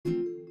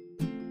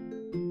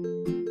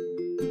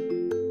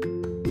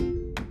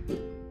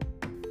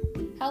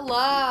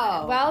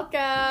Hello. Welcome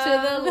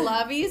to the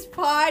Lovies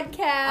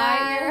Podcast.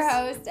 I'm your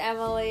host,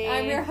 Emily.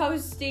 I'm your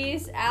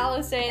hostess,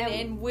 Allison,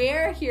 and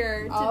we're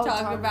here to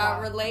talk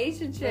about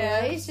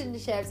relationships.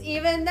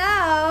 Even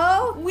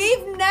though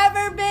we've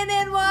never been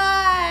in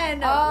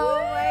one. Oh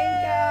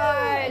my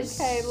gosh.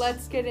 Okay,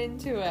 let's get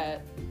into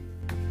it.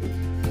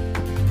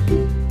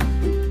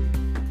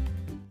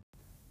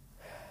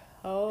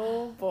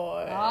 Oh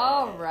boy.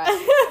 All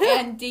right.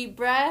 And deep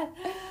breath.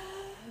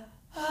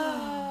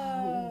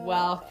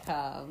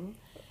 Welcome.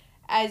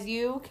 As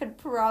you could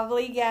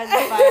probably guess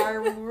by our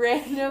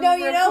random No,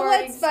 you know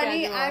what's schedule.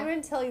 funny? I'm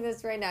going to tell you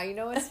this right now. You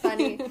know what's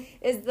funny?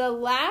 is the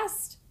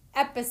last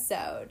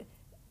episode,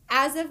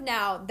 as of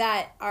now,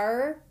 that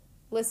our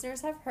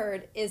listeners have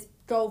heard is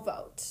Go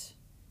Vote.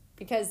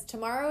 Because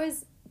tomorrow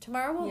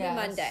will be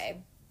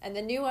Monday. And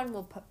the new one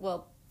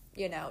will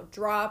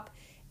drop.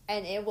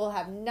 And it will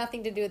have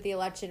nothing to do with the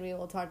election. We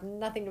will talk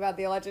nothing about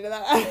the election in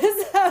that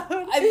episode.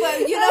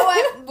 But you know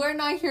what? We're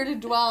not here to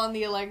dwell on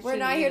the election. We're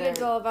not here to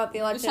dwell about the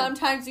election.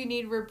 Sometimes you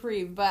need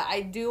reprieve. But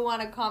I do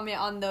want to comment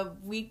on the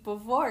week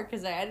before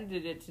because I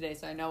edited it today,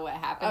 so I know what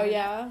happened. Oh,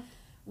 yeah?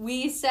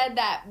 We said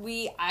that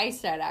I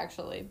said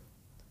actually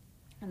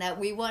that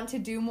we want to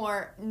do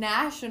more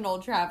national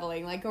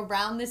traveling, like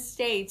around the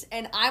states.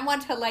 And I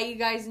want to let you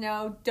guys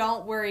know,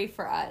 don't worry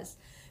for us.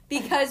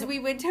 Because we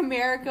went to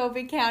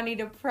Maricopa County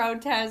to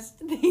protest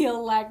the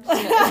election.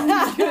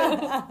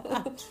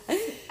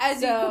 As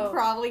you could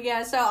probably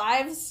guess. So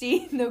I've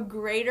seen the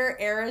greater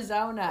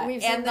Arizona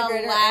and the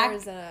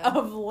lack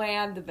of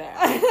land there.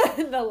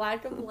 The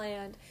lack of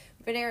land.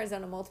 We've been in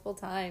Arizona multiple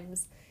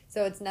times.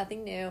 So it's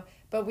nothing new.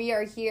 But we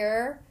are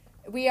here.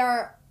 We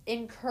are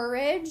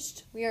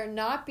encouraged. We are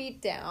not beat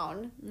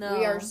down. No.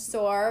 We are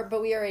sore,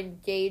 but we are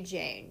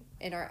engaging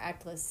in our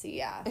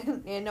ecclesia.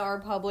 In our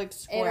public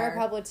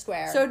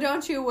square. So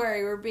don't you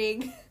worry, we're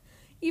being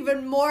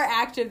even more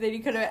active than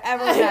you could have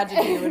ever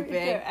imagined you would be.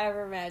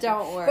 Ever imagined.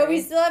 Don't worry. But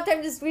we still have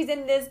time to squeeze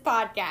in this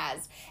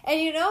podcast. And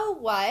you know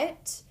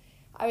what?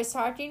 I was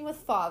talking with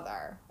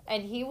Father,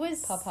 and he was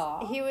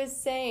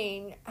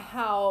saying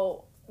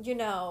how,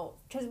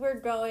 because we're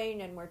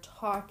going and we're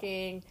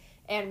talking.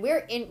 And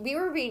we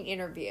were being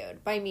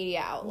interviewed by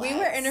media outlets. We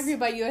were interviewed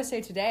by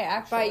USA Today,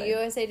 actually. By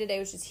USA Today,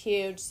 which is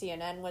huge.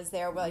 CNN was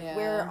there.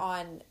 We're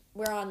on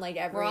like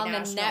every national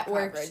on the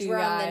networks, coverage. We're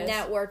on the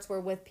networks.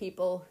 We're with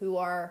people who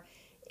are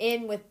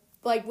in with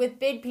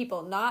big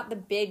people, not the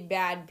big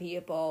bad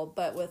people,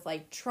 but with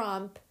like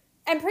Trump.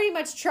 And pretty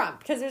much Trump,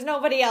 because there's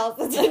nobody else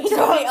that's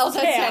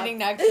standing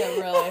next to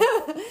him, really.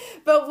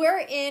 But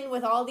we're in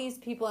with all these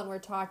people, and we're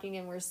talking,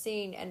 and we're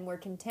seeing, and we're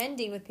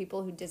contending with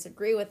people who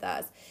disagree with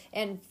us.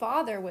 And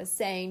Father was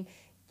saying,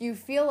 you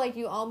feel like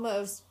you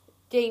almost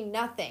gain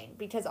nothing,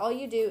 because all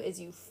you do is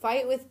you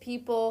fight with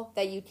people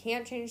that you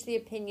can't change the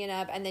opinion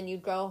of, and then you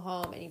go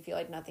home, and you feel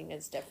like nothing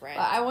is different.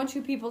 But I want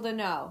you people to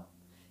know,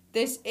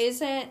 this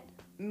isn't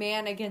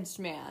man against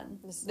man.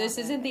 This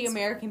isn't the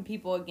American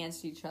people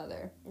against each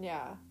other.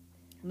 Yeah.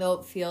 No,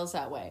 it feels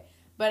that way.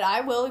 But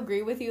I will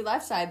agree with you,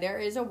 left side. There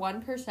is a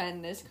 1%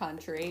 in this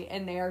country,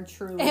 and they are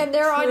truly And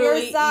they're on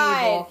your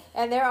side. Evil.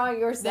 And they're on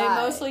your side. They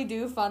mostly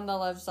do fund the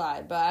left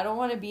side, but I don't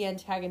want to be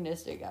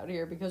antagonistic out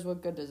here because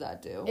what good does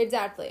that do?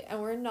 Exactly.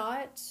 And we're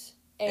not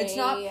It's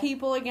not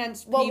people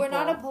against people. Well, we're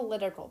not a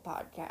political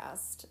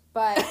podcast,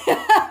 but...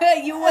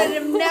 You would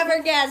have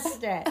never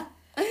guessed it.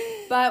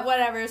 But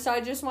whatever, so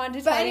I just wanted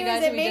to tell you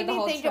guys we did the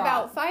whole it made me think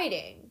about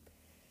fighting.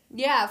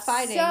 Yeah,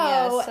 fighting, so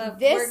yes. So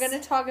we're going to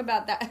talk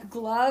about that.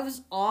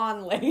 Gloves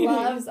on, ladies.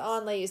 Gloves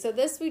on, ladies. So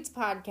this week's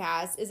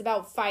podcast is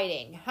about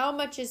fighting. How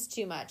much is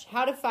too much?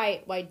 How to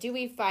fight? Why do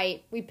we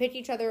fight? We pick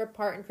each other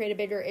apart and create a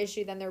bigger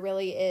issue than there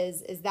really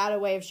is. Is that a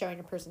way of showing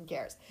a person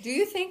cares? Do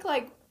you think,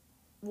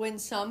 when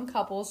some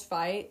couples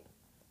fight,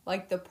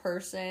 the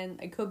person,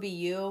 it could be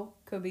you,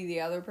 could be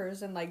the other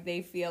person,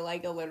 they feel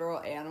like a literal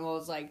animal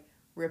is,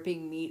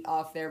 ripping meat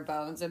off their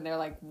bones and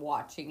they're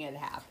watching it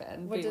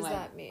happen. What does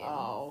that mean?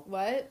 Oh.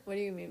 What do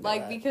you mean by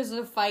that? Because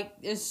the fight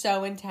is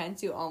so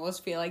intense, you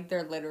almost feel like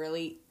they're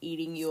literally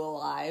eating you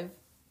alive.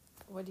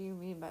 What do you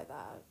mean by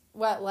that?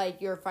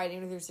 What, you're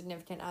fighting with your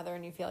significant other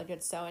and you feel like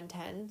it's so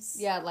intense?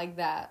 Yeah, like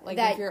that.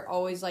 If you're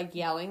always,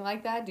 yelling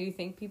like that, do you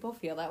think people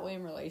feel that way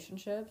in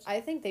relationships?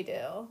 I think they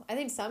do. I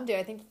think some do.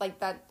 I think,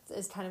 that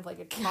is kind of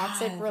a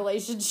toxic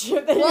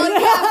relationship.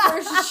 Well, yeah,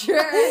 for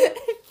sure.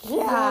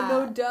 Yeah.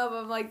 No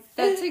dumb. I'm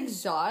that's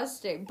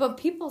exhausting. But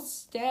people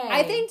stay.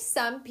 I think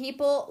some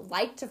people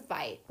like to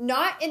fight.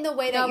 Not in the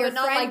way that your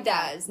friend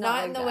does.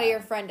 Not in the way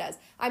your friend does.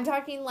 I'm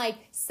talking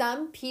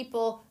some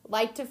people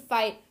like to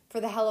fight for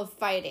the hell of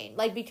fighting.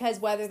 Because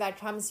whether that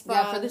comes from...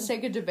 Yeah, for the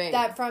sake of debate.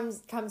 That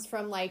comes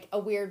from, a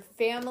weird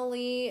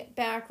family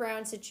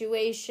background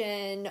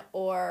situation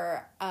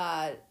or,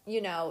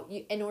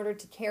 in order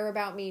to care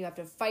about me, you have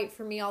to fight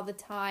for me all the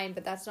time,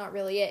 but that's not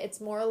really it. It's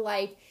more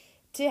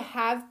to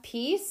have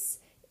peace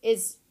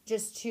is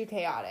just too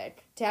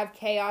chaotic. To have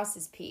chaos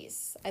is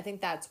peace. I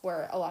think that's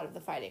where a lot of the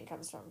fighting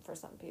comes from for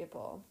some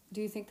people.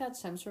 Do you think that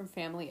stems from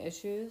family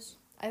issues?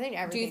 I think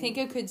everything... Do you think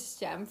it could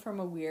stem from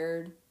a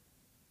weird,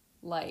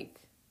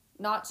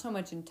 not so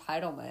much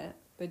entitlement,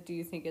 but do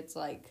you think it's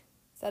like...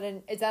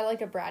 Is that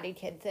like a bratty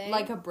kid thing?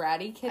 Like a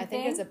bratty kid thing? I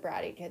think it's a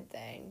bratty kid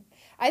thing.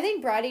 I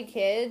think bratty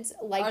kids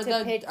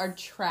are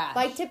trash.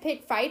 Like to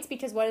pick fights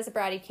because what is a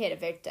bratty kid? A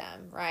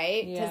victim,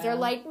 right? Because they're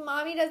like,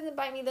 mommy doesn't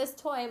buy me this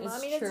toy.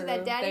 Mommy doesn't do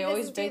that. Daddy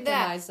doesn't do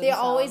that. They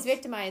always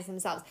victimize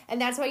themselves.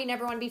 And that's why you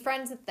never want to be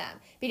friends with them.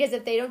 Because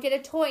if they don't get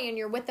a toy and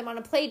you're with them on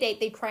a play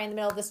date, they cry in the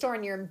middle of the store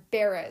and you're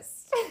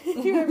embarrassed.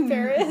 You're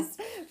embarrassed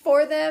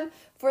for them,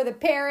 for the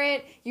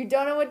parent. You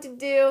don't know what to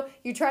do.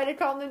 You try to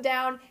calm them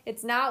down.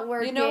 It's not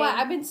working. You know what?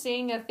 I've been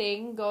seeing a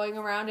thing going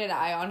around, and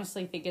I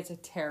honestly think it's a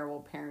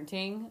terrible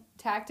parenting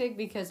tactic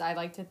because I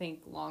like to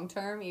think long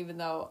term, even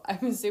though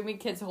I'm assuming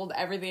kids hold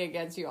everything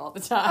against you all the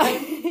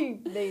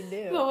time. They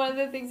do. But one of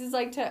the things is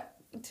like to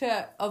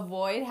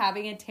avoid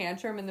having a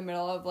tantrum in the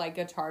middle of like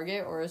a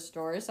Target or a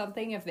store or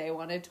something. If they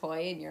want a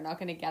toy and you're not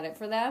going to get it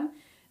for them,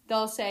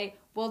 they'll say,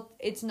 well,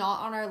 it's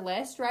not on our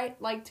list, right?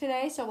 Like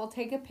today, so we'll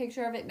take a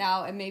picture of it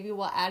now and maybe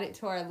we'll add it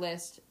to our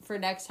list for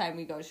next time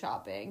we go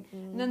shopping.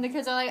 And then the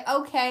kids are like,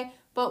 okay,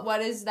 but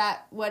what is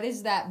that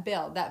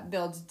build? That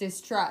builds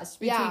distrust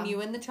between you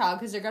and the child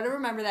because they're going to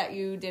remember that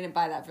you didn't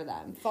buy that for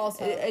them.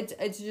 Falsehood.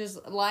 It's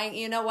just lying.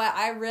 You know what?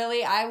 I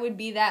would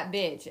be that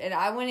bitch and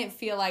I wouldn't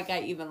feel like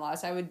I even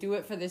lost. I would do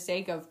it for the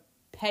sake of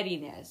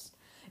pettiness.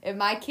 If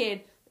my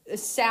kid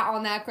sat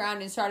on that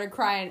ground and started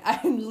crying,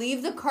 I'd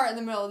leave the cart in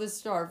the middle of the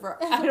store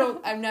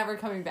I'm never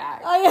coming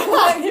back.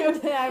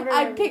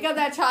 I'd pick up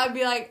that child and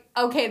be like,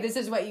 okay, this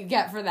is what you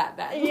get for that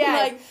then. Yeah.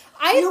 Like,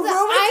 you ruined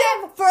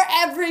it for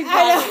everybody.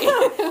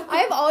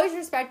 I have always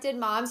respected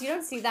moms. You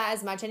don't see that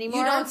as much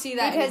anymore. You don't see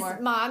that anymore.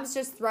 Because moms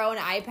just throw an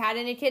iPad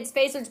in a kid's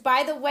face, which,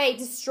 by the way,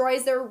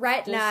 destroys their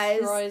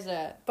retinas. Destroys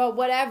it. But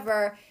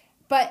whatever.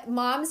 But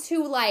moms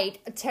who,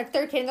 like, took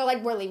their kid and they're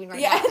like, we're leaving right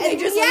now. Yeah, they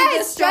just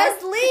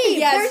just leave.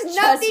 Yes, there's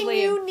nothing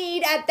you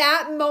need at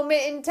that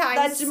moment in time.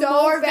 That's so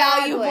more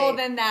badly. valuable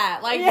than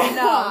that. Like,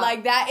 no,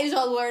 like, that is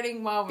a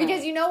learning moment.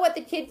 Because you know what the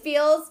kid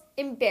feels?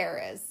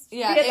 Embarrassed.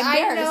 Yeah, because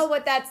embarrassed. I know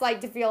what that's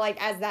like to feel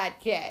like as that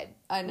kid.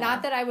 I know.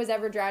 Not that I was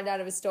ever dragged out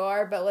of a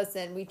store, but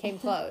listen, we came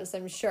close,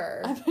 I'm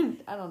sure.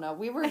 I don't know.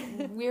 We were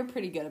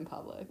pretty good in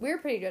public. We were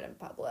pretty good in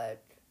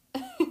public.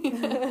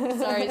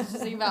 Sorry, just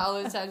thinking about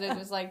all those times I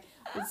just like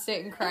would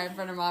sit and cry in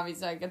front of mommy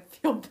so I could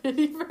feel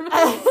pity for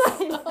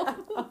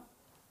myself.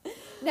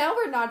 Now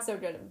we're not so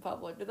good in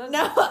public. But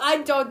no,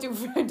 I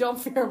don't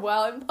fare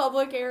well in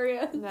public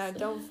areas. No,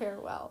 don't fare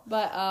well.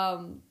 But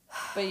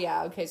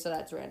yeah, okay, so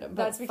that's random.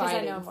 But that's because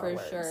I know more for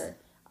words. Sure.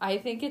 I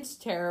think it's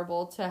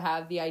terrible to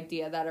have the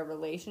idea that a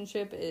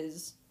relationship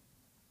is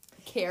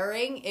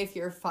caring if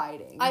you're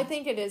fighting. I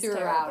think it is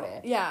throughout terrible.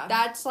 it. Yeah.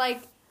 That's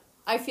like,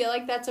 I feel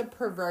like that's a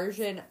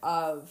perversion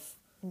of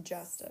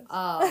injustice.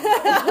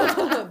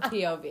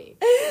 POV.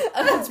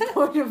 That's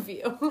point of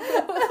view.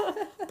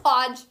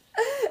 Podge.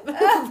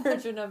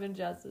 Perversion of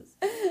injustice.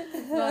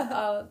 But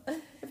I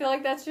feel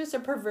like that's just a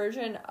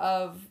perversion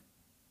of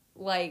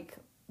like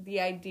the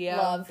idea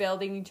of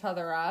building each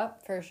other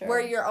up. For sure.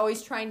 Where you're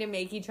always trying to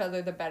make each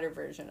other the better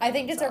version of I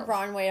think themselves. it's a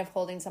wrong way of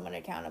holding someone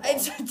accountable.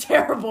 It's a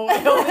terrible way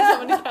of holding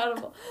someone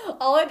accountable.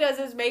 All it does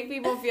is make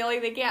people feel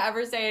like they can't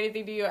ever say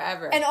anything to you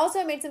ever. And also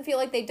it makes them feel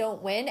like they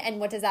don't win.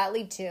 And what does that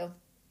lead to?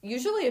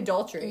 Usually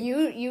adultery.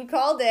 You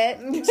called it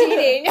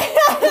cheating.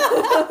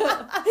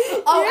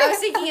 I was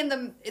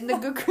thinking in the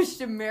good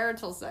Christian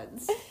marital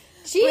sense.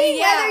 Cheating,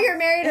 whether you're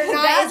married or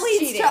not, that is leads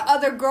cheating. to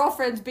other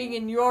girlfriends being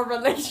in your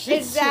relationship.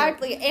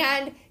 Exactly.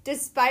 And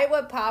despite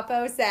what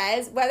Papo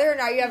says, whether or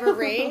not you have a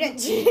ring,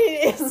 cheating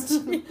is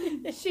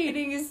cheating.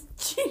 Cheating is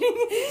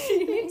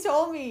cheating. He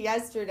told me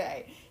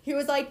yesterday. He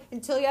was like,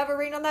 until you have a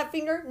ring on that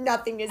finger,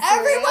 nothing is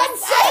Everyone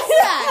serious. says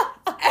that.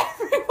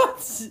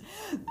 Everyone's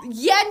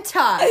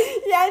Yenta.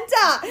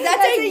 Yenta.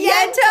 That's a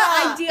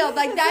Yenta ideal.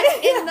 Like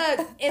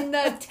that's in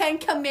the 10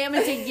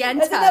 Commandments of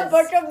Yentas. That's in the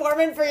Book of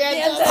Mormon for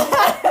Yenta.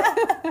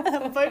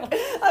 The Book of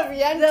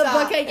Yenta. The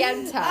Book of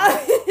Yenta.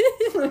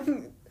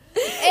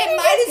 It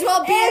might as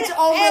well be its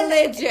own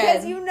religion.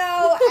 Because you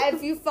know,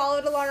 if you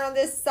followed along on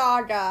this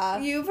saga,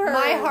 you've heard.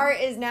 My heart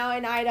is now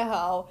in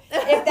Idaho.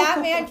 If that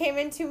man came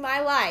into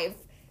my life,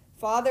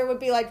 Father would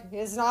be like,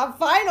 it's not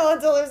final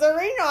until there's a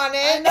ring on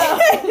it.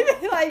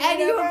 Like, and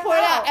you would point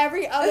out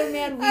every other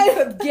man we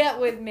could get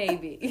with,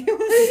 maybe.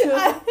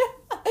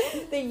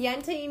 The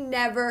yenting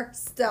never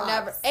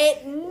stops.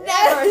 It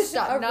never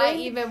stops. Not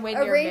even when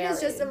you're married. A ring is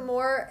just a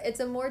more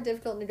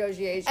difficult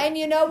negotiation. And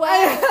you know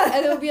what?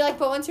 And it would be like,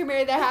 but once you're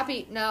married, they're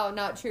happy. No,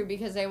 not true,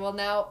 because they will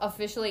now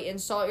officially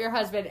insult your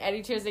husband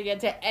any chance they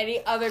get to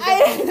any other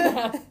good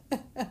man.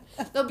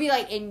 They'll be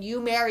like, and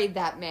you married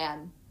that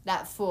man.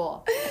 That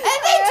fool. And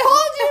they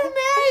told you to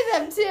marry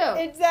them, too.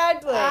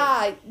 Exactly.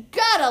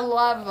 Gotta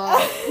love them.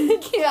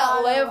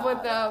 Can't live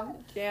with them.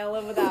 Can't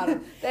live without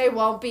them. They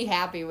won't be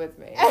happy with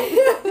me.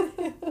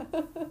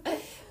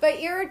 But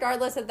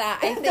irregardless of that,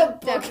 I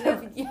think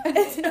definitely.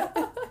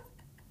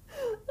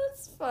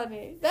 That's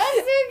funny. That's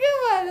a good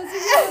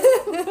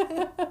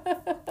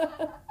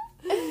one.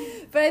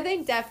 But I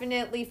think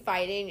definitely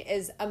fighting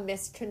is a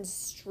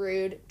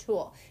misconstrued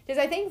tool. Because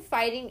I think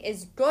fighting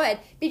is good.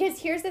 Because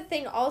here's the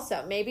thing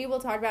also. Maybe we'll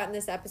talk about it in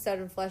this episode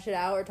and flesh it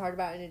out, or talk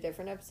about it in a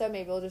different episode.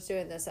 Maybe we'll just do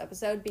it in this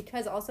episode.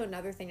 Because also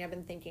another thing I've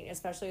been thinking,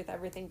 especially with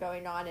everything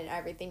going on and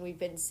everything we've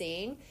been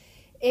seeing,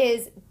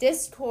 is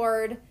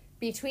discord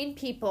between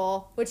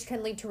people, which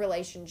can lead to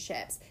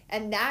relationships.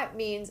 And that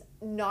means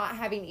not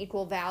having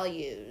equal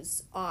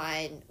values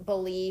on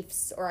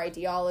beliefs or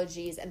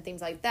ideologies and things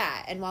like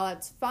that. And while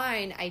it's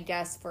fine, I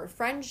guess, for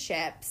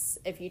friendships,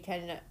 if you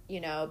can,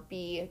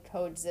 be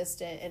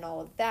coexistent and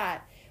all of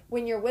that,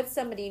 when you're with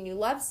somebody and you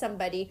love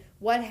somebody,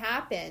 what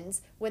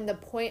happens when the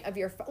point of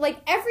your...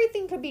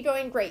 everything could be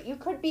going great. You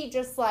could be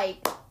just,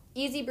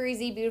 easy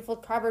breezy, beautiful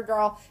cover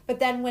girl. But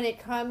then when it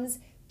comes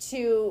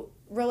to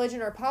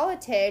religion or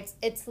politics,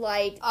 it's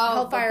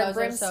hellfire and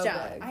brimstone.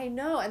 So I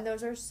know, and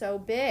those are so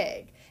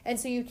big. And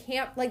so you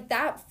can't,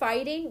 that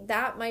fighting,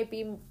 that might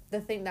be the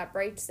thing that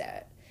breaks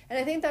it. And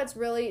I think that's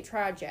really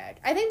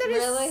tragic. I think that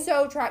is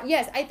so tragic.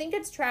 Yes, I think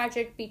it's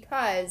tragic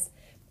because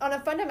on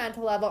a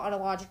fundamental level, on a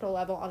logical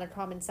level, on a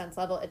common sense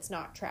level, it's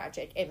not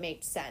tragic. It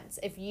makes sense.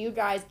 If you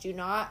guys do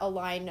not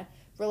align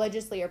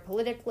religiously or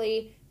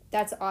politically,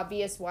 that's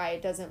obvious why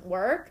it doesn't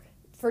work.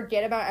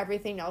 Forget about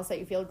everything else that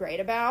you feel great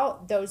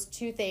about. Those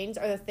two things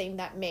are the things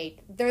that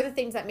make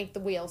the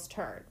wheels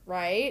turn,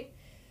 right?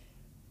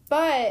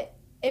 But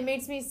it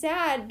makes me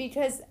sad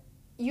because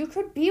you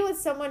could be with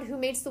someone who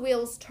makes the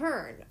wheels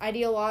turn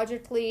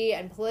ideologically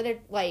and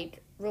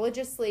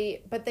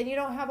religiously, but then you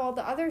don't have all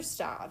the other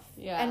stuff.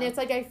 Yeah. And it's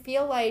I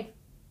feel like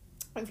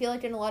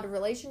in a lot of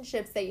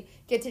relationships, they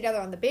get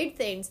together on the big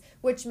things,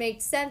 which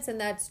makes sense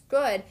and that's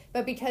good.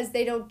 But because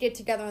they don't get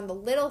together on the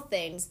little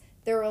things,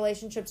 their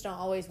relationships don't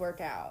always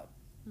work out.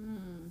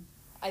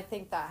 I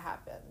think that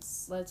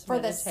happens. Let's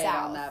meditate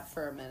on that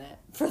for a minute.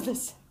 For the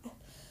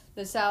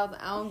South,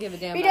 I don't give a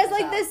damn because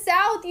about the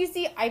South, you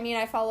see,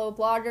 I follow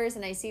bloggers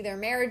and I see their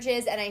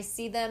marriages and I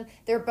see them,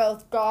 they're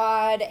both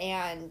God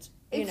and,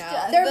 they're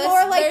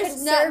more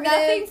conservative.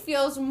 Nothing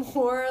feels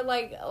more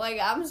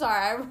I'm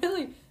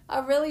sorry, I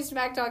really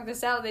smack talk the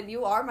South, and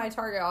you are my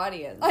target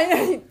audience. I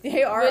know,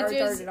 they are our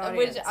target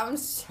audience. Which, I'm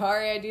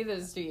sorry I do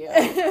this to you.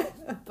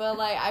 But,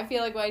 I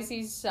feel like when I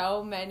see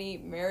so many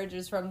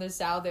marriages from the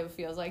South, it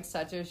feels like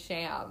such a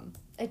sham.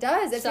 It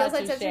does. It feels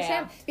like such a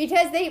sham.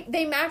 Because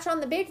they match on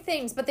the big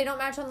things, but they don't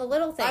match on the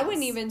little things. I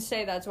wouldn't even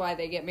say that's why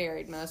they get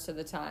married most of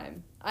the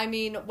time. I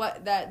mean,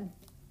 that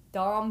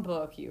dumb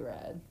book you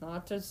read.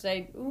 Not to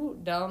say, ooh,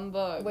 dumb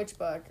book. Which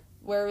book?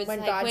 Where it's when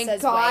God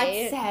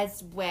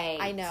says wait.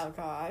 I know,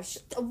 gosh.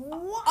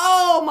 What?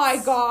 Oh my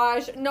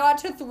gosh. Not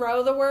to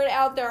throw the word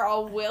out there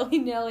all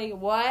willy-nilly.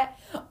 What?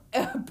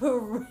 A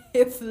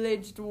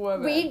privileged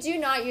woman. We do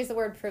not use the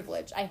word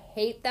privilege. I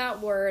hate that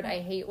word. I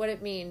hate what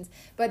it means.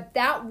 But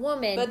that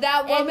woman in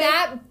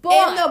that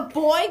book, in the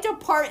boy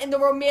department, in the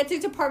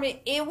romantic department,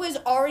 it was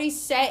already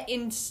set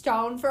in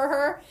stone for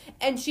her,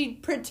 and she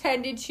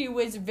pretended she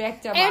was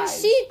victimized. And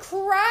she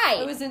cried.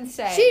 It was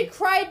insane. She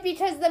cried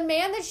because the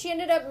man that she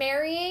ended up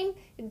marrying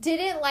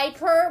didn't like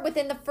her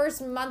within the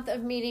first month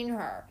of meeting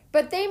her.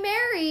 But they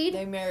married.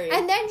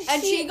 And then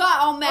she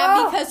got all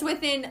mad because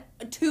within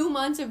 2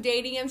 months of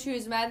dating him, she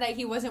was mad that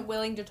he wasn't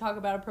willing to talk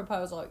about a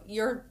proposal.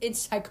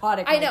 It's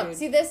psychotic. I know. Dude.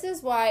 See, this is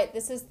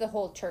the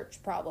whole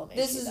church problem issue.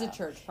 This is a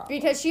church problem.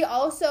 Because she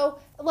also,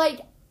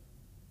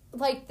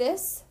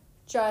 this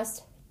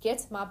just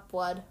gets my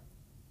blood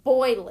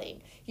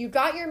boiling. You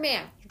got your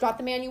man. You got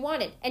the man you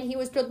wanted. And he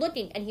was good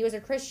looking. And he was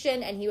a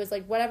Christian. And he was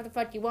whatever the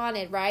fuck you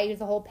wanted, right? He was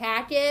the whole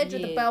package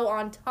with a bow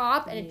on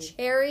top and a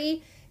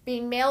cherry.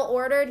 Being mail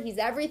ordered. He's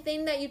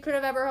everything that you could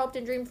have ever hoped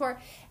and dreamed for.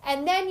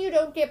 And then you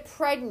don't get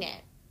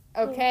pregnant.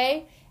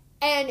 Okay?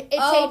 And it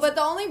takes... but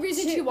the only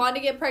reason she wanted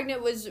to get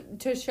pregnant was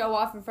to show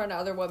off in front of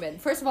other women.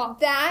 First of all...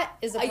 That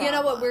is a problem. You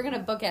know what? We're going to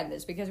bookend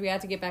this because we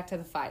have to get back to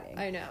the fighting.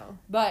 I know.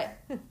 But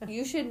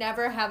you should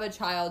never have a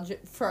child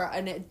for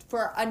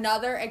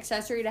another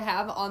accessory to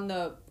have on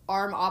the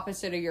arm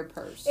opposite of your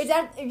purse.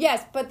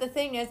 Yes, but the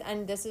thing is,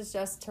 and this is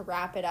just to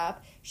wrap it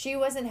up, she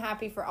wasn't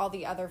happy for all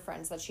the other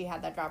friends that she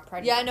had that got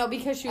pregnant. Yeah, I know,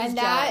 because she was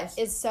jealous.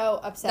 That is so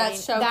upsetting.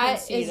 That's so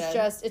conceited. That is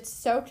just, it's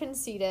so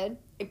conceited.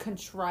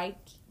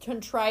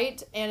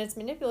 Contrite, and it's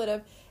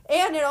manipulative.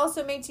 And it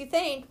also makes you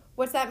think,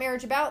 what's that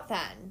marriage about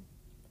then?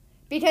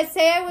 Because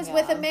say I was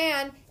with a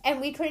man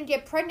and we couldn't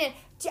get pregnant,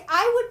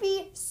 I would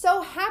be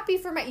so happy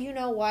for you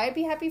know why I'd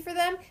be happy for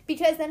them?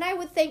 Because then I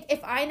would think,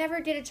 if I never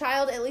get a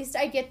child, at least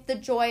I get the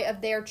joy of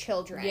their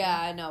children. Yeah,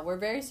 I know. We're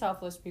very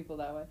selfless people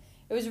that way.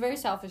 It was a very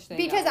selfish thing.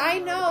 Because I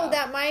know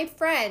that my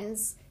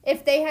friends,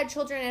 if they had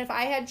children and if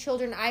I had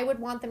children, I would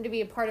want them to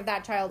be a part of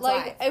that child's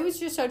life. It was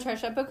just so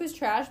trash. That book was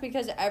trash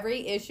because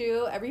every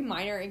issue, every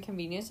minor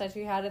inconvenience that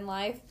she had in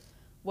life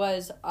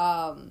was...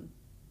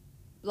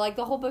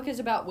 the whole book is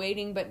about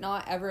waiting, but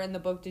not ever in the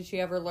book did she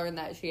ever learn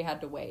that she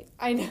had to wait.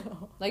 I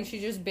know.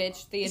 She just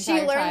bitched the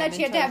entire time. She learned that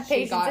she had to have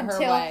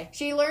patience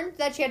she learned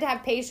that she had to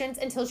have patience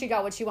until she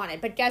got what she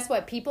wanted. But guess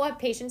what? People have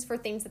patience for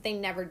things that they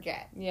never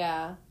get.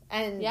 Yeah.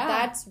 And Yeah.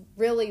 that's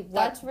really what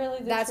That's really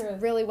the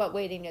truth. really what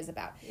waiting is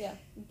about. Yeah.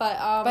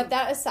 But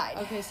that aside.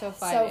 okay, so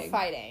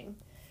fighting.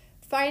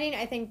 Fighting,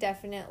 I think,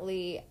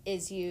 definitely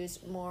is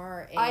used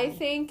more in... I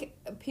think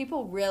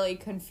people really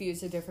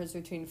confuse the difference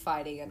between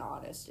fighting and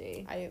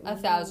honesty.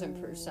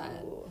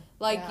 1,000%.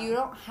 Like, yeah. you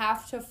don't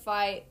have to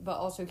fight, but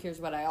also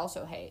here's what I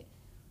also hate,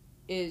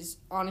 is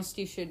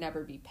honesty should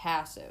never be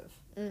passive.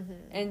 Mm-hmm.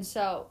 And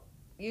so,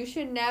 you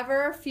should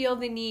never feel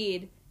the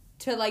need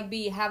to, like,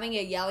 be having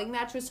a yelling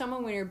match with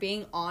someone when you're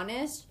being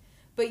honest,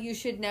 but you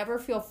should never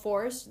feel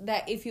forced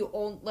that if you,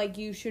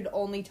 you should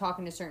only talk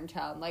in a certain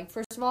tone. Like,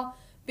 first of all,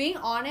 being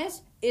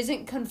honest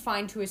isn't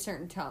confined to a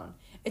certain tone.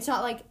 It's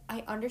not like,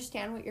 I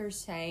understand what you're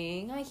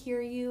saying. I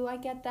hear you. I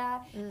get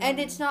that. And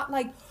it's not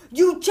like,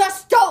 you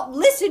just don't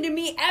listen to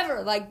me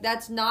ever. Like,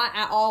 that's not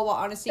at all what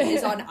honesty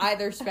is on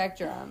either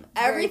spectrum.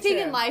 Everything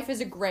true. in life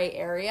is a gray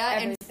area,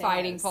 and Everything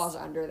fighting is. falls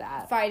under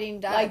that. Fighting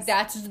does. Like,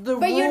 that's the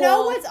But rule. you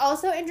know what's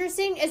also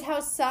interesting is how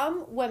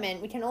some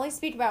women, we can only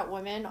speak about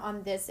women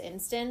on this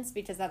instance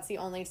because that's the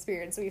only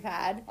experience we've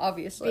had.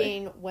 Obviously.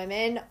 Being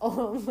women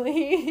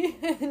only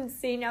and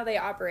seeing how they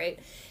operate,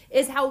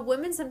 is how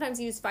women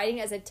sometimes use fighting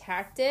as a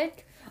tactic,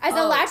 as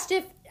a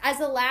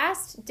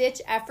last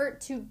ditch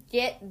effort to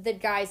get the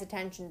guy's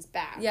attentions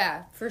back.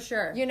 Yeah, for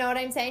sure. You know what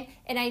I'm saying?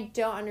 And I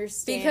don't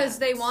understand. Because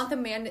they want the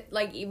man,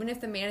 like, even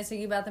if the man is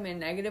thinking about them in a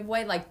negative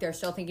way, like, they're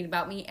still thinking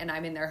about me and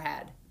I'm in their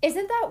head.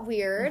 Isn't that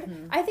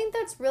weird? I think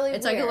that's really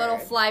It's weird. like a little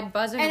fly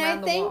buzzing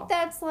around the wall.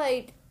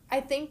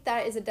 I think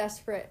that is a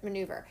desperate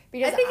maneuver.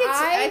 Because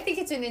I think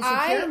it's an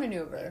insecure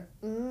maneuver.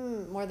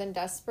 More than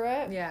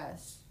desperate?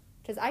 Yes.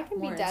 Because I can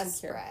More be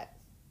desperate. insecure.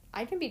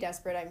 I can be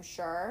desperate, I'm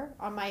sure,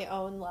 on my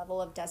own level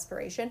of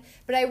desperation.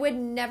 But I would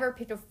never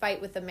pick a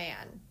fight with a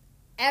man.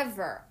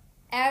 Ever.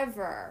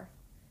 Ever.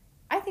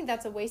 I think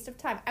that's a waste of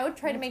time. I would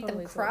try to make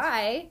them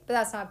cry, but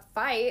that's not a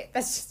fight.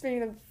 That's just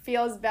making them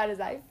feel as bad as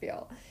I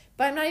feel.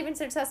 But I'm not even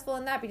successful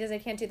in that because I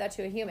can't do that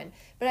to a human.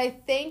 But I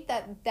think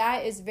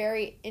that is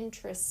very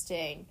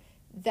interesting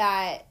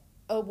that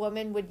a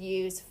woman would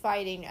use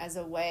fighting as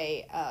a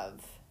way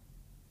of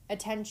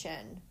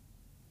attention.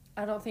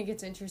 I don't think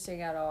it's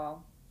interesting at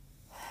all.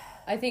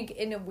 I think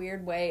in a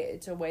weird way,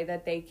 it's a way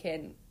that they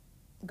can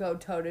go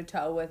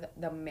toe-to-toe with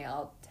the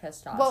male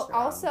testosterone. Well,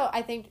 also,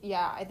 I think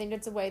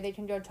it's a way they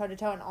can go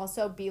toe-to-toe and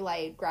also be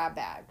like, grab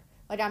bag.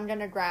 Like, I'm going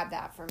to grab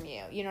that from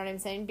you. You know what I'm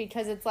saying?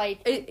 Because it's like...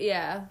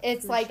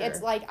 It's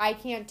like I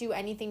can't do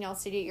anything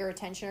else to get your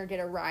attention or get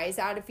a rise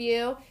out of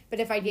you. But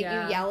if I get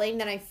you yelling,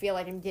 then I feel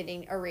like I'm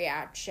getting a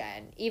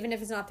reaction. Even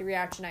if it's not the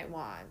reaction I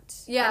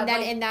want. Yeah. And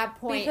then in that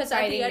point, because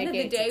at the end of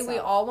the day, itself. we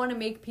all want to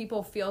make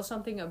people feel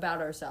something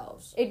about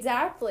ourselves.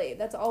 Exactly.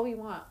 That's all we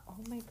want. Oh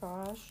my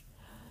gosh.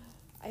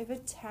 I have a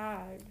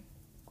tag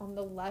on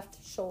the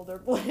left shoulder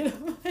blade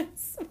of my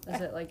sweater.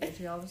 Is it like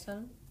itchy all of a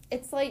sudden?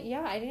 It's like,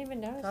 yeah, I didn't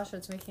even notice. Gosh,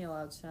 it's making a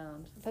loud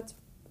sound. That's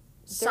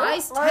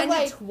size 10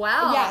 to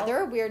 12. Yeah, there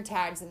are weird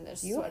tags in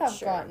this You sweatshirt. have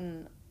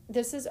gotten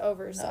This is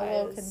oversized.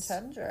 Nolo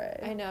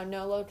Contendere. I know,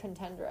 Nolo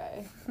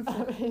Contendere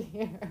up in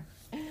here.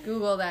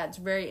 Google that. It's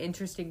a very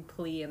interesting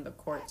plea in the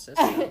court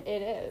system.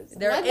 It is.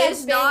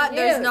 There's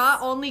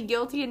not only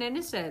guilty and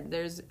innocent.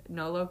 There's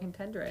Nolo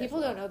Contendere.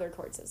 People don't know their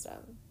court system.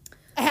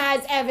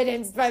 As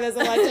evidenced by this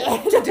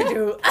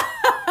election.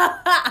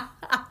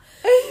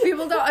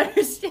 People don't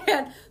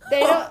understand. They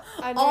don't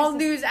understand. All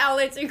news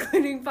outlets,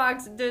 including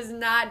Fox, does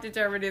not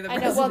determine who the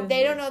president is. Well,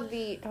 they don't know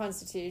the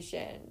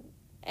Constitution.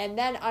 And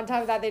then on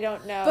top of that, they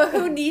don't know. But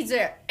who needs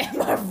it?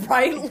 Am I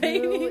right,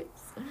 lady?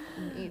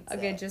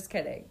 Okay, just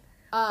kidding.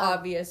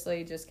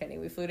 Obviously, just kidding.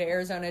 We flew to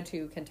Arizona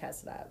to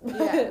contest that.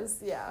 Yes,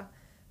 yeah.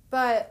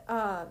 But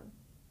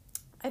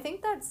I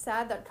think that's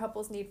sad that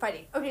couples need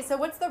fighting. Okay, so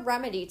what's the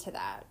remedy to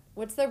that?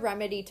 What's the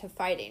remedy to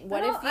fighting?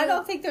 I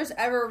don't think there's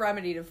ever a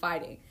remedy to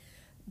fighting.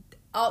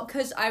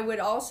 Because I would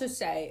also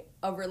say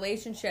a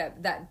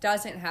relationship that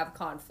doesn't have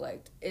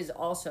conflict is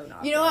also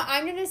not. You know what?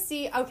 I'm going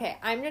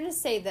to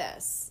say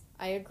this.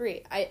 I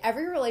agree.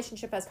 Every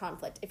relationship has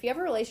conflict. If you have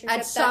a relationship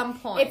at some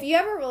point, if you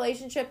have a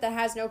relationship that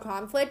has no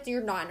conflict,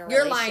 you're not in a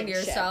you're relationship. lying to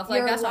yourself. Like,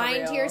 you're that's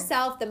lying not real. to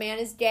yourself. The man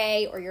is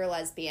gay or you're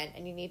lesbian,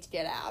 and you need to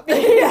get out.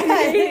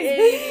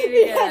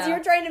 Because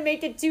you're trying to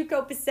make it too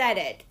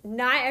copacetic.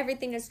 Not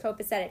everything is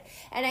copacetic.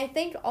 And I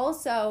think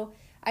also,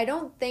 I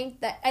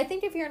think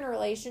if you're in a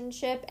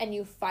relationship and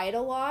you fight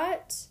a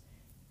lot,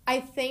 I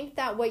think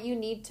that what you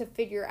need to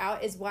figure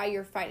out is why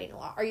you're fighting a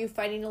lot. Are you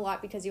fighting a lot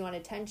because you want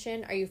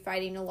attention? Are you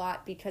fighting a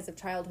lot because of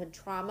childhood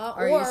trauma?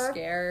 Are you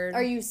scared?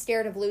 Are you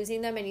scared of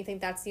losing them and you think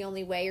that's the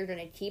only way you're going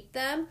to keep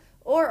them?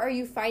 Or are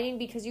you fighting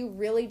because you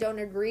really don't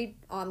agree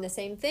on the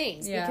same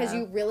things? Yeah. Because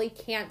you really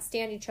can't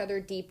stand each other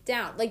deep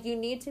down. Like, you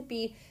need to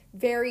be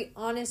very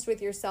honest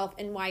with yourself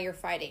and why you're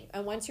fighting.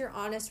 And once you're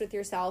honest with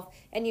yourself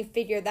and you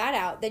figure that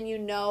out, then you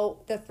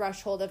know the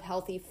threshold of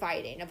healthy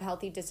fighting, of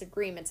healthy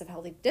disagreements, of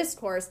healthy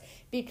discourse.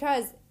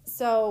 Because,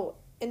 so,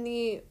 in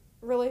the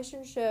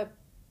relationship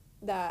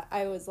that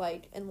I was,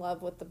 like, in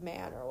love with the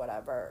man or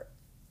whatever,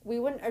 we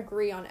wouldn't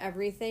agree on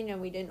everything and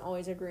we didn't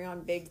always agree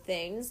on big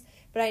things,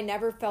 but I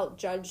never felt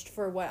judged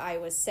for what I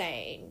was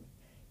saying.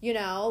 You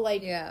know,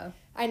 like, Yeah.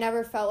 I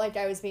never felt like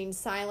I was being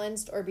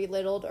silenced or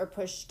belittled or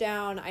pushed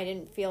down. I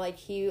didn't feel like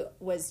he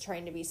was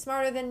trying to be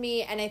smarter than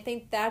me. And I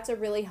think that's a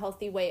really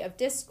healthy way of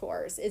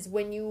discourse, is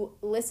when you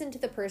listen to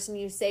the person,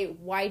 you say,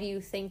 why do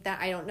you think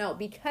that? I don't know.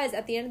 Because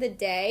at the end of the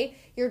day,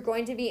 you're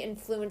going to be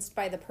influenced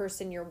by the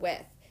person you're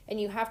with. And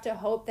you have to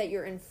hope that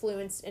you're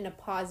influenced in a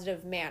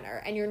positive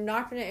manner. And you're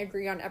not going to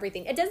agree on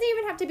everything. It doesn't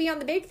even have to be on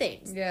the big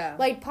things. Yeah.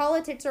 Like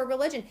politics or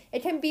religion.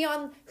 It can be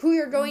on who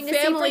you're going to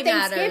Family see for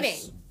Thanksgiving.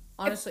 matters.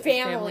 Honestly,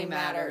 Family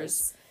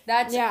matters.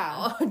 That's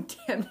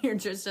damn near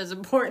just as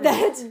important.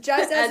 That's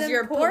just as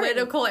your important.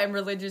 political and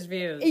religious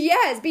views.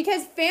 Yes,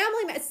 because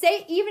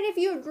say even if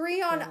you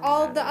agree on Family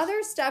all matters. the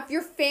other stuff,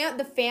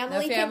 the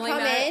family can come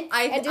in and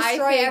I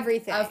destroy think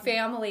everything.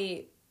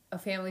 A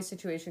family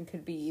situation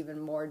could be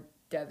even more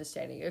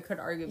devastating. It could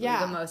arguably be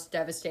Yeah. the most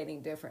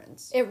devastating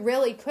difference. It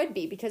really could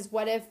be, because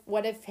what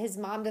if his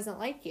mom doesn't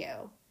like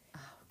you?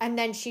 And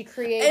then she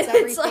creates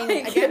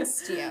everything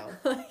against you.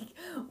 Like,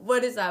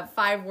 what is that?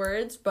 5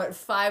 words, but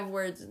 5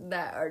 words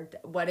that are,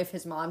 what if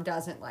his mom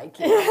doesn't like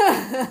you?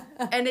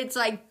 And it's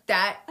like,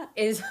 that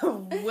is a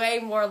way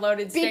more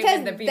loaded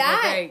statement than people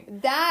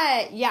think.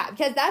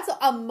 Because that's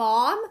a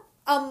mom.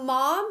 A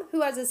mom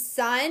who has a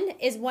son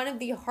is one of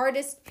the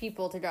hardest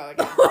people to go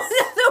against. One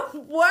of the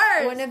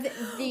worst. One of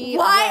the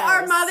Why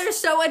are worst. mothers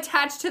so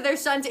attached to their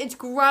sons? It's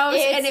gross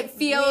and it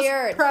feels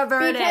weird.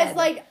 perverted. Because,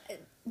 like,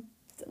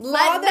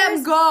 let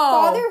them go.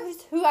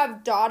 Fathers who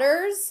have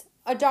daughters,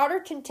 a daughter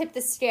can tip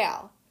the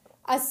scale.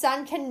 A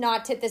son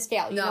cannot tip the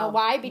scale. You know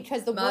why?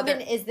 Because the woman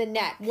is the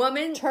neck.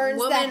 Woman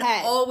turns the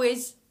head.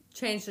 Always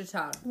change the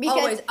tone. Because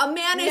always. A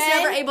man is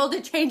never able to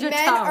change a tone.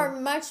 Men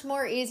are much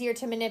more easier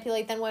to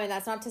manipulate than women.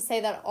 That's not to say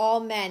that all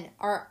men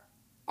are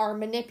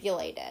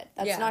manipulated.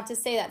 That's not to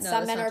say that.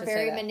 Some men are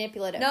very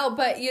manipulative. No,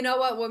 but you know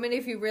what, women,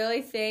 if you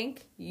really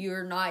think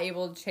you're not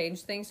able to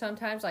change things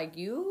sometimes, like,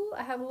 you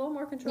have a little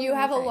more control. You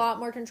have a lot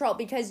more control,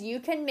 because you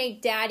can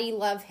make daddy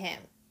love him.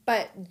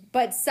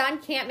 But son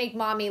can't make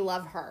mommy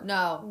love her.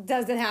 No.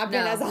 Doesn't happen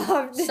as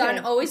often. Son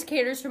always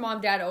caters to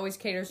mom, dad always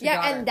caters to daughter.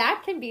 Yeah, and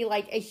that can be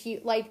like a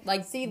huge,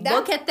 see,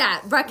 look at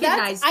that.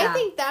 Recognize that. I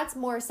think that's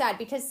more sad,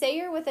 because say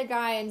you're with a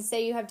guy and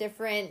say you have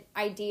different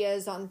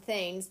ideas on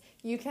things,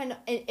 you can,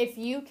 if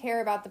you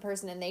care about the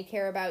person and they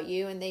care about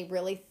you and they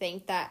really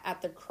think that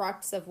at the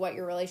crux of what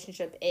your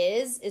relationship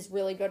is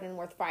really good and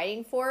worth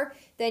fighting for,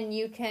 then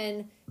you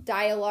can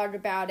dialogue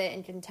about it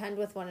and contend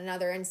with one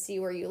another and see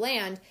where you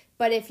land.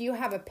 But if you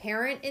have a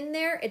parent in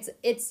there,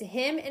 it's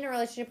him in a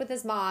relationship with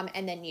his mom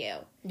and then you.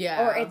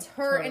 Yeah. Or it's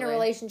her in a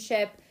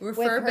relationship with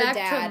her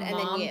dad and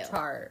then you.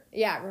 Tart.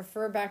 Yeah,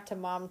 refer back to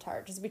mom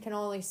tart, because we can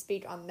only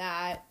speak on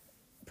that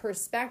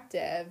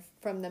perspective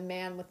from the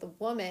man with the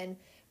woman.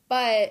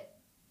 But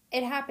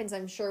it happens,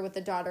 I'm sure, with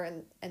the daughter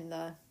and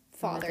the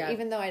father,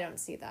 even though I don't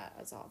see that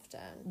as often.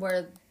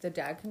 Where the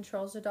dad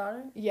controls the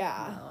daughter?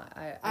 Yeah.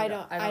 No, I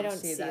don't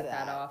see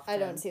that often. I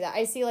don't see that.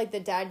 I see, like, the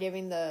dad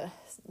giving the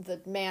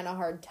man a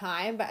hard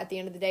time, but at the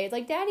end of the day, it's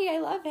like, Daddy, I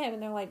love him.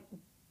 And they're like,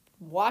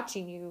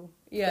 watching you.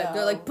 Yeah,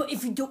 they're like, but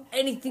if you do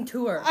anything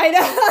to her. I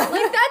know.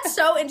 Like, that's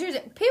so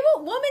interesting.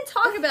 Women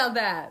talk about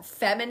that.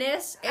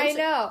 Feminists. I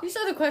know. These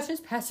are the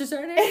questions pastors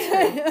aren't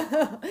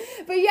answering.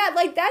 But yeah,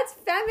 like, that's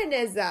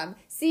feminism.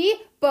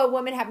 See? But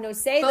women have no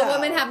say, though.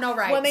 But women have no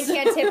rights. Women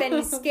can't tip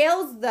any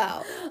scales,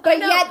 though. But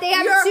yet they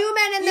have 2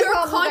 men in the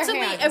palm of their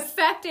hands. You're constantly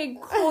affecting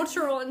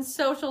cultural and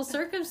social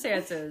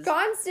circumstances.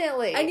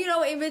 Constantly. And,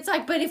 if it's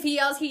like, but if he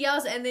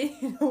yells, and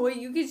then,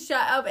 you can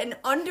shut up and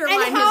undermine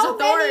his authority.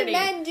 And how many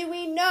men do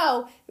we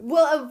know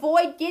will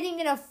avoid getting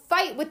in a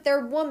fight with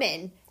their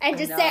woman and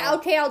just say,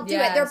 okay, I'll do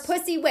it. They're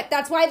pussy whipped.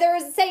 That's why they're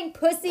saying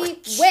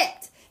pussy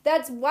whipped.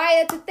 That's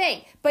why it's a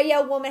thing. But yeah,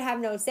 women have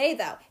no say,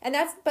 though.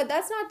 But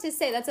that's not to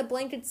say, that's a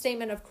blanket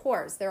statement, of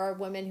course. There are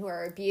women who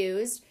are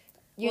abused.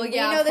 You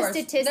know the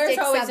statistics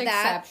of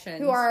that,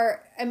 who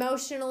are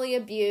emotionally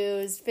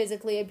abused,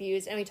 physically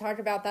abused, and we talk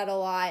about that a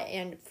lot.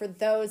 And for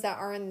those that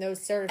are in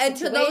those sort of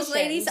situations, and to those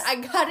ladies, I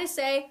gotta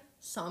say,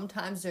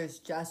 sometimes there's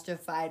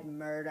justified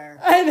murder.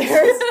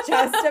 There's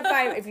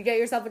justified. If you get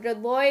yourself a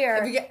good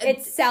lawyer,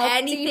 it's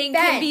self-defense. Anything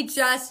can be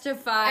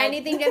justified.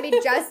 Anything can be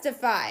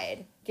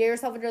justified. Get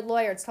yourself a good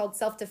lawyer. It's called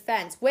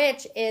self-defense,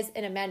 which is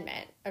an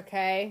amendment,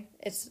 okay?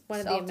 It's one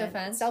of the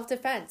amendments.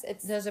 Self-defense.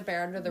 Does it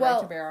bear under the right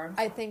to bear arms?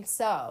 I think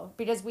so.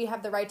 Because we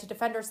have the right to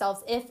defend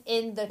ourselves if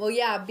in the...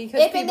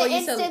 because if in the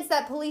instance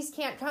that police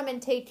can't come and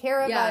take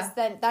care of us,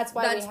 then that's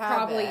why we have it. That's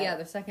probably,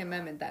 the Second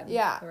Amendment then.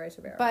 Yeah. The right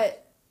to bear arms.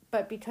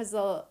 But because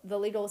the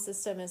legal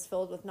system is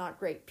filled with not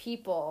great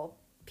people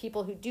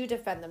who do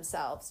defend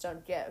themselves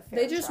don't get fair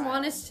They just trial.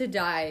 want us to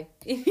die.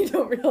 You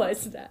don't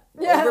realize that.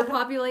 Yeah.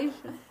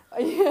 Overpopulation.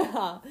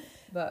 Yeah.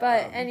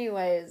 But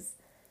anyways.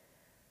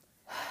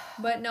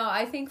 But no,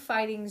 I think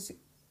fighting's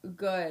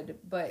good,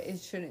 but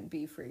it shouldn't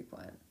be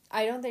frequent.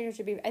 I don't think it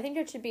should be. I think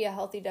it should be a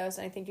healthy dose,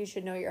 and I think you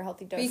should know your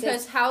healthy dose.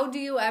 Because how do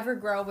you ever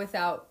grow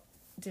without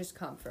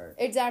discomfort?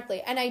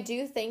 Exactly. And I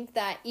do think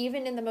that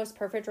even in the most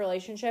perfect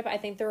relationship, I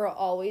think there will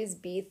always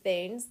be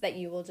things that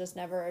you will just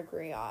never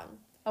agree on.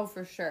 Oh,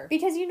 for sure.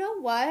 Because you know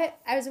what?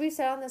 As we've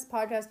said on this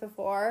podcast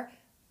before,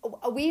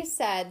 we've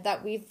said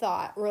that we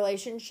thought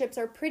relationships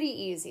are pretty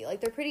easy.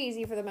 Like, they're pretty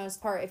easy for the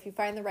most part if you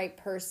find the right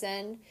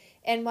person.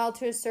 And while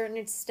to a certain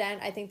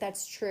extent, I think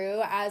that's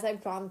true, as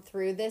I've gone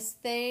through this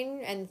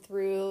thing and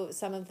through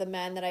some of the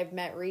men that I've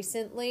met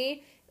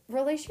recently,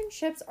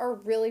 relationships are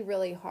really,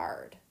 really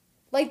hard.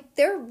 Like,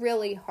 they're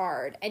really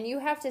hard, and you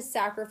have to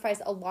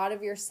sacrifice a lot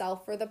of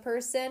yourself for the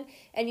person,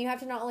 and you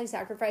have to not only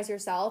sacrifice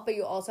yourself, but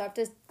you also have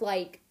to,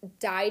 like,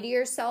 die to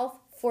yourself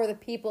for the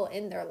people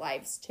in their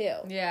lives, too.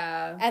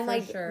 Yeah, and, for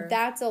like, sure.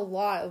 That's a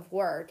lot of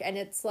work, and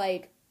it's,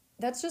 like,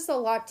 that's just a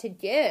lot to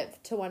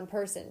give to one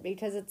person,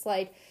 because it's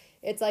like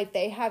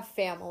they have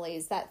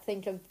families that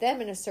think of them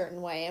in a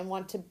certain way and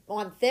want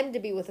them to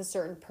be with a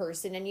certain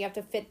person, and you have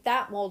to fit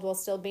that mold while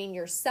still being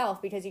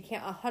yourself, because you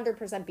can't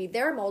 100% be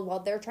their mold while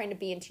they're trying to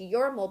be into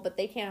your mold, but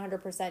they can't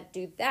 100%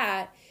 do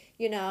that,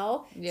 you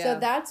know? Yeah. So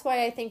that's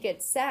why I think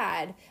it's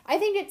sad. I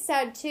think it's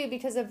sad, too,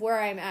 because of where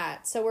I'm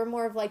at. So we're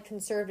more of, like,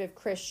 conservative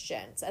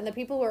Christians, and the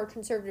people who are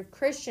conservative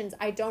Christians,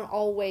 I don't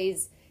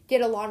always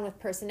get along with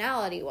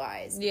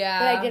personality-wise. Yeah.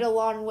 But I get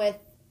along with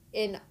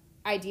in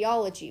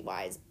ideology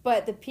wise,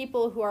 but the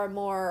people who are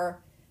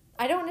more,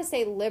 I don't want to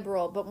say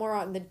liberal, but more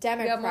on the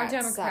Democrat more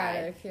democratic,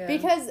 side, yeah.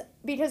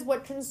 because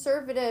what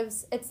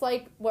conservatives, it's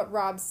like what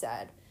Rob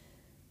said,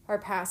 our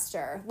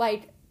pastor,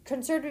 like,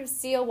 conservatives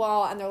see a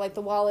wall and they're like,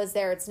 the wall is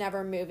there, it's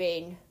never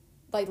moving,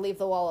 like, leave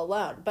the wall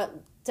alone. But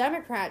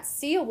Democrats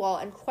see a wall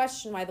and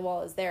question why the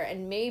wall is there,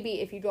 and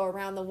maybe if you go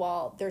around the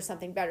wall, there's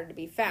something better to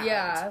be found.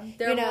 Yeah,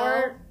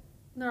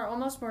 they're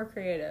almost more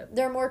creative.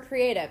 They're more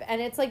creative.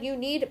 And it's like you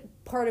need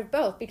part of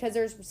both, because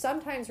there's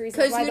sometimes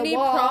reasons why the wall... Because you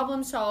need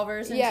problem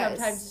solvers, and Yes.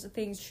 sometimes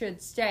things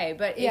should stay.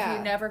 But if Yeah.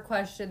 you never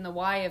question the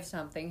why of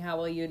something, how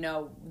will you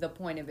know the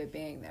point of it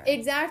being there?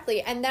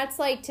 Exactly. And that's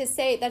like to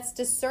say, that's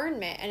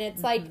discernment. And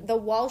it's like the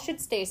wall should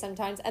stay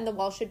sometimes, and the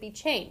wall should be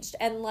changed.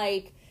 And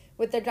like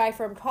with the guy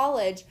from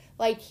college,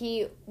 like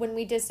when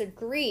we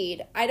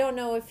disagreed, I don't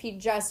know if he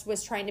just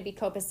was trying to be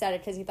copacetic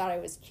because he thought I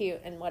was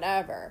cute and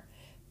whatever.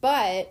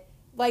 But...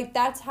 like,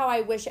 that's how I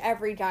wish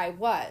every guy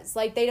was.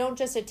 Like, they don't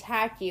just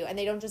attack you, and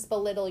they don't just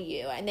belittle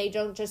you, and they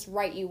don't just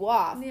write you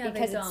off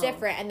because it's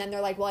different. And then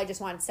they're like, well, I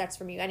just wanted sex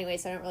from you anyway,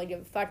 so I don't really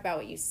give a fuck about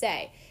what you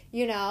say.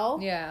 You know?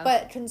 Yeah.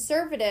 But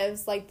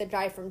conservatives, like the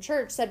guy from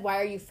church, said, why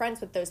are you friends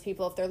with those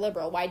people if they're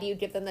liberal? Why do you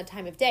give them the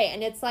time of day?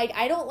 And it's like,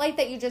 I don't like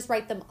that you just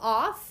write them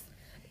off.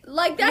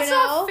 Like, that's you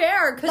know? not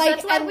fair, because like,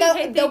 that's what and we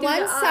hate the they do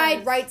one to side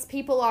us. writes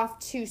people off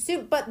too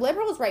soon, but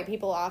liberals write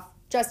people off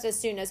just as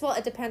soon as well.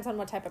 It depends on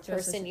what type of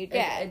person you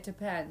get. It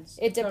depends.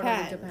 It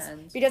Totally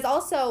depends. Because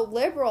also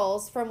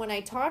liberals, from when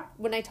I talk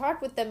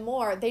with them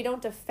more, they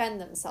don't defend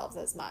themselves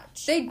as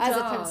much as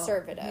a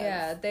conservative.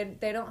 Yeah,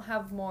 they don't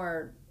have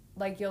more,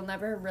 like, you'll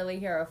never really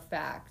hear a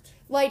fact.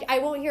 Like, I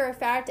won't hear a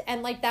fact,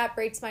 and like that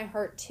breaks my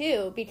heart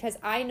too, because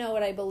I know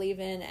what I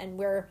believe in, and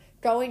we're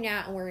going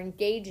out and we're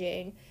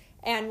engaging.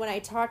 And when I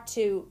talk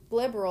to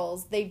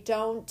liberals, they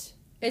don't.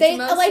 They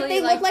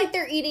look like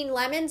they're eating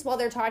lemons while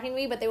they're talking to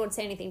me, but they won't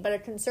say anything. But a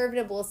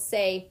conservative will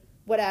say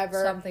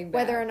whatever, something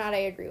whether bad. or not I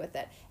agree with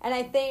it. And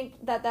I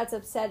think that that's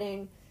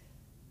upsetting,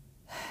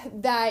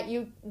 that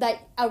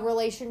a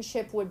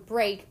relationship would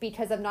break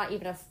because of not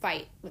even a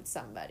fight with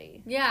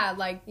somebody. Yeah,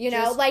 like, you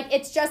know, like,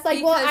 it's just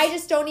like, well, I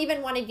just don't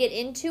even want to get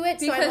into it,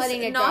 so I'm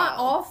letting it go. Not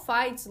all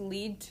fights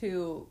lead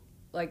to,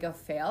 like, a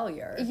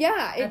failure.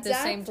 Yeah, exactly. At the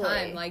same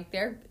time, like,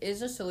 there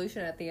is a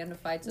solution at the end of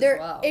fights as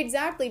well.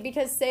 Exactly,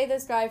 because say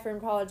this guy from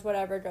college,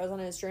 whatever, goes on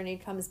his journey,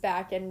 comes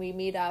back, and we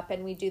meet up,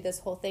 and we do this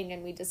whole thing,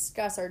 and we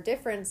discuss our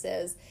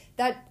differences,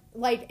 that,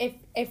 like,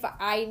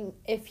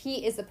 if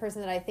he is the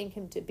person that I think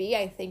him to be,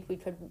 I think we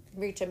could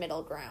reach a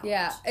middle ground.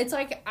 Yeah, it's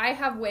like, I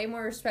have way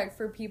more respect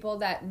for people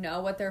that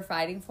know what they're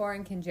fighting for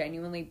and can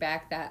genuinely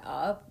back that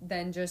up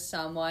than just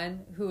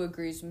someone who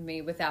agrees with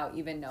me without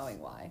even knowing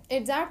why.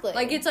 Exactly.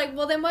 Like, it's like,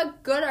 well, then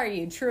what good are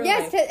you, truly?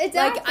 Yes,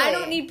 exactly. Like, I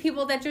don't need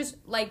people that just,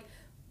 like,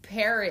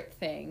 parrot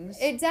things.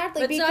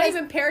 Exactly. But it's not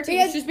even parroting,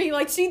 it's just being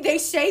like, see, they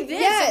say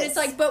this, and it's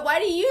like, but why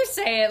do you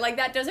say it? Like,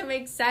 that doesn't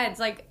make sense.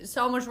 Like,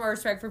 so much more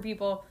respect for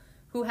people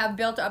who have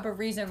built up a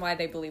reason why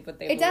they believe what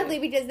they believe. Exactly,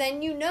 because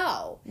then you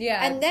know.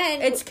 Yeah. And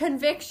then... it's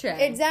conviction.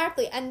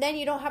 Exactly. And then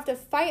you don't have to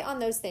fight on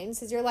those things,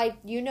 because you're like,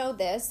 you know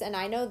this, and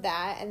I know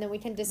that, and then we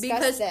can discuss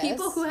this. Because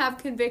people who have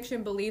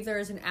conviction believe there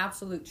is an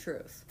absolute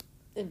truth.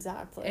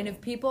 Exactly. And if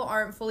people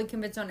aren't fully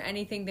convinced on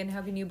anything, then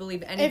how can you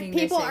believe anything if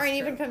people they say aren't is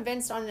even true?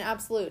 convinced on an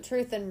absolute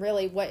truth, then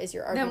really, what is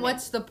your argument? Then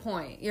what's the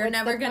point? You're What's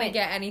never the going to point?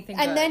 get anything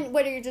And good. then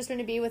what, are you just going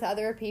to be with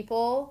other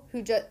people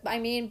who just, I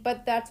mean,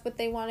 but that's what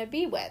they want to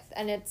be with.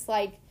 And it's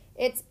like,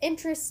 it's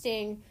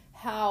interesting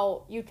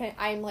how you can,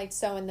 I'm like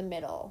so in the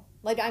middle.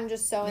 Like, I'm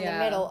just so in the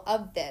middle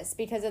of this,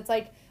 because it's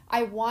like,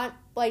 I want,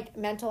 like,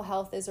 mental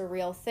health is a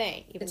real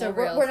thing. Even It's though a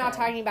real we're not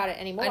thing. talking about it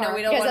anymore. I know,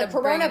 we don't because wanna of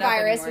bring it up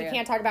coronavirus, anymore, we yeah.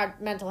 can't talk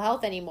about mental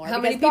health anymore. How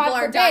many because people God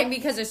are forbid, dying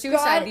because of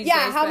suicide these days?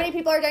 how but- many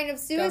people are dying of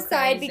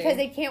suicide crazy. because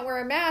they can't wear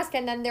a mask,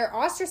 and then they're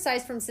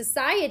ostracized from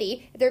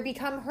society. They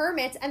become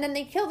hermits, and then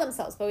they kill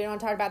themselves. But we don't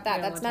want to talk about that.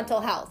 We don't That's wanna mental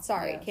talk about health. it.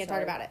 Sorry, Yeah, can't sorry.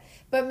 talk about it.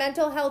 But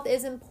mental health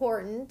is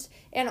important,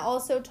 and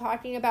also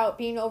talking about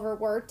being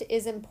overworked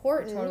is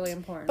important. Totally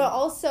important. But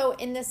also,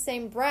 in the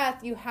same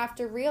breath, you have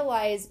to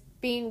realize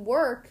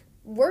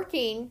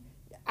working,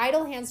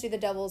 idle hands do the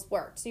devil's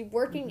work. So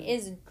working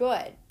is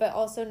good, but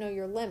also know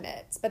your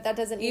limits. But that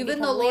doesn't mean Even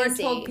the become Lord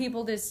lazy. told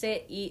people to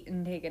sit, eat,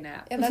 and take a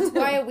nap. And that's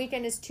why a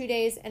weekend is 2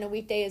 days and a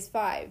weekday is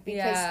 5.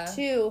 Because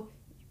Yeah.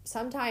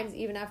 sometimes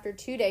even after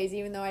 2 days,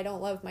 even though I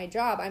don't love my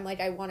job, I'm like,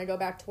 I want to go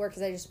back to work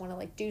because I just want to,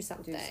 like, do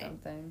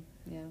something.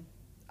 Yeah.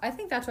 I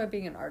think that's why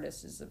being an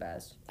artist is the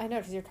best. I know,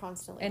 because you're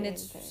constantly And doing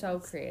it's things. so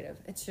creative.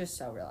 It's just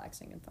so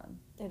relaxing and fun.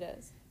 It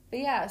is. But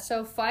yeah,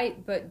 so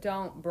fight, but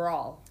don't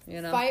brawl, you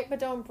know? Fight, but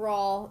don't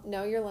brawl.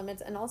 Know your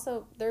limits. And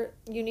also,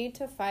 you need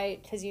to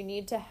fight because you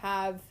need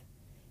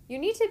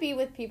to be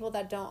with people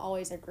that don't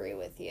always agree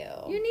with you.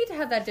 You need to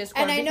have that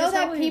discord. And I know because how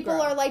that will you people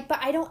grow? are like, but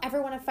I don't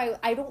ever want to fight.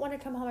 I don't want to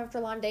come home after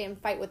a long day and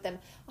fight with them.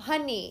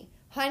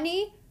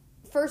 Honey,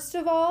 first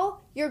of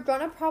all, you're going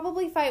to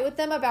probably fight with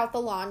them about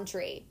the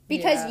laundry.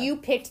 Because Yeah. you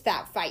picked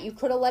that fight. You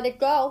could have let it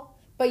go,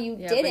 but you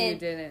Yeah, didn't. but you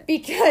didn't.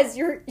 Because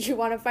you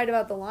want to fight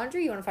about the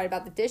laundry, you want to fight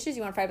about the dishes,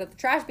 you want to fight about the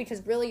trash,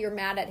 because really you're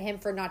mad at him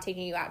for not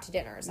taking you out to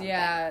dinner or something.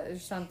 Yeah, or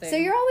something. So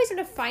you're always going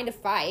to find a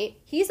fight.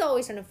 He's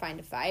always going to find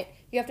a fight.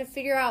 You have to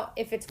figure out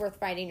if it's worth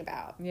fighting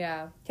about.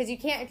 Yeah. Because you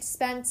can't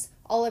expense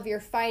all of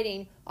your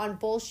fighting on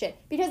bullshit.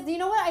 Because you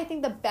know what I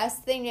think the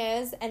best thing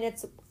is, and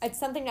it's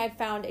something I've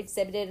found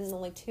exhibited in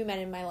only 2 men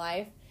in my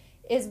life,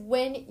 is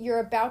when you're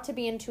about to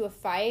be into a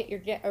fight,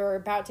 or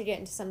about to get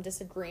into some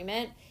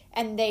disagreement,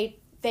 and they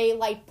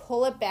like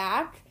pull it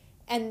back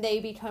and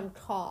they become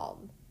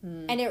calm.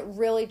 And it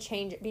really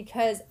changes,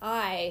 because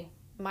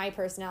my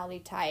personality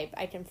type,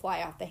 I can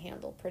fly off the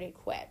handle pretty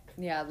quick.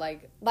 Yeah,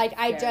 like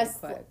I very just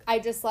quick.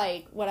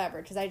 like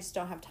whatever, because I just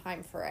don't have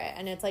time for it.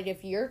 And it's like,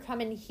 if you're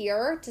coming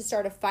here to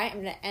start a fight, I'm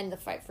gonna end the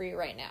fight for you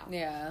right now.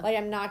 Yeah. Like,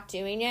 I'm not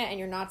doing it, and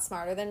you're not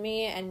smarter than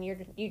me, and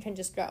you can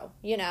just go,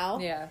 you know.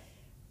 Yeah.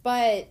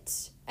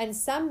 And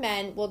some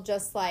men will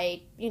just,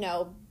 like, you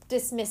know,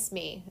 dismiss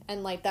me,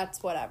 and like,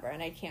 that's whatever,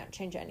 and I can't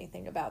change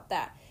anything about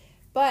that.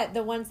 But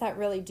the ones that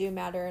really do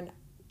matter and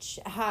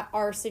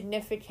are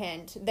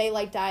significant, they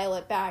like dial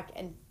it back,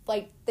 and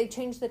like they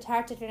change the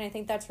tactic, and I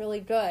think that's really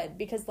good,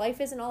 because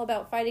life isn't all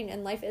about fighting,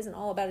 and life isn't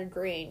all about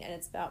agreeing, and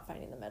it's about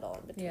finding the middle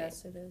in between.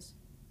 Yes, it is.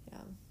 Yeah.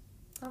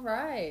 All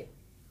right.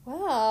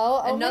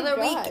 Well, Another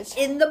my week gosh.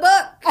 in the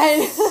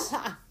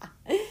book.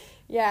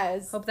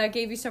 Yes. Hope that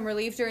gave you some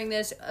relief during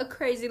this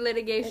crazy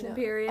litigation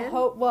period.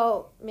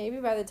 Well, maybe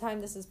by the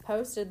time this is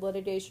posted,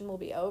 litigation will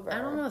be over. I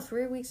don't know.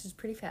 3 weeks is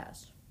pretty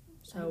fast. I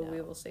So know.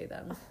 we will see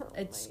then. Oh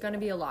It's my going to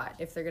be a lot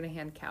if they're going to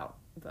hand count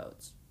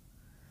votes.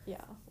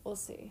 Yeah, we'll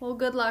see. Well,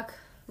 good luck,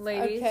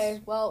 ladies. Okay,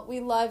 well, we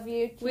love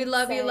you. Keep We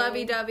love you, saying-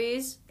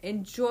 lovey-dovey's.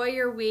 Enjoy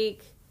your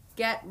week.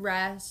 Get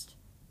rest.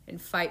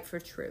 And fight for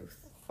truth.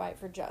 Fight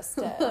for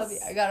justice. Love you.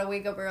 I got to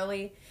wake up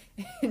early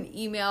and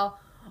email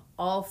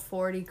all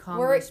 40 We're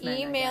congressmen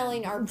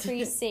emailing again. our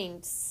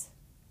precincts.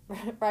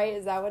 Right?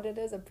 Is that what it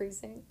is? A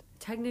precinct?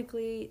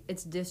 Technically,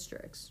 it's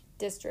districts.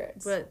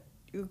 Districts. But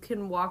you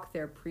can walk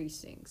their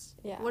precincts.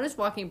 Yeah. What is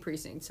walking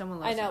precinct? Someone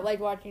I likes know, like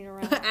walking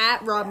around.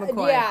 At Rob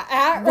McCoy. Yeah,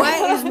 at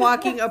What is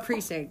walking a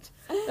precinct?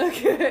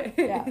 Okay.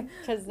 Yeah,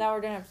 because now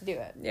we're going to have to do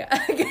it.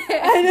 Yeah.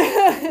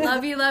 Okay.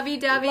 Love you,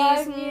 lovey-doveys.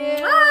 Love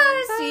you. Bye.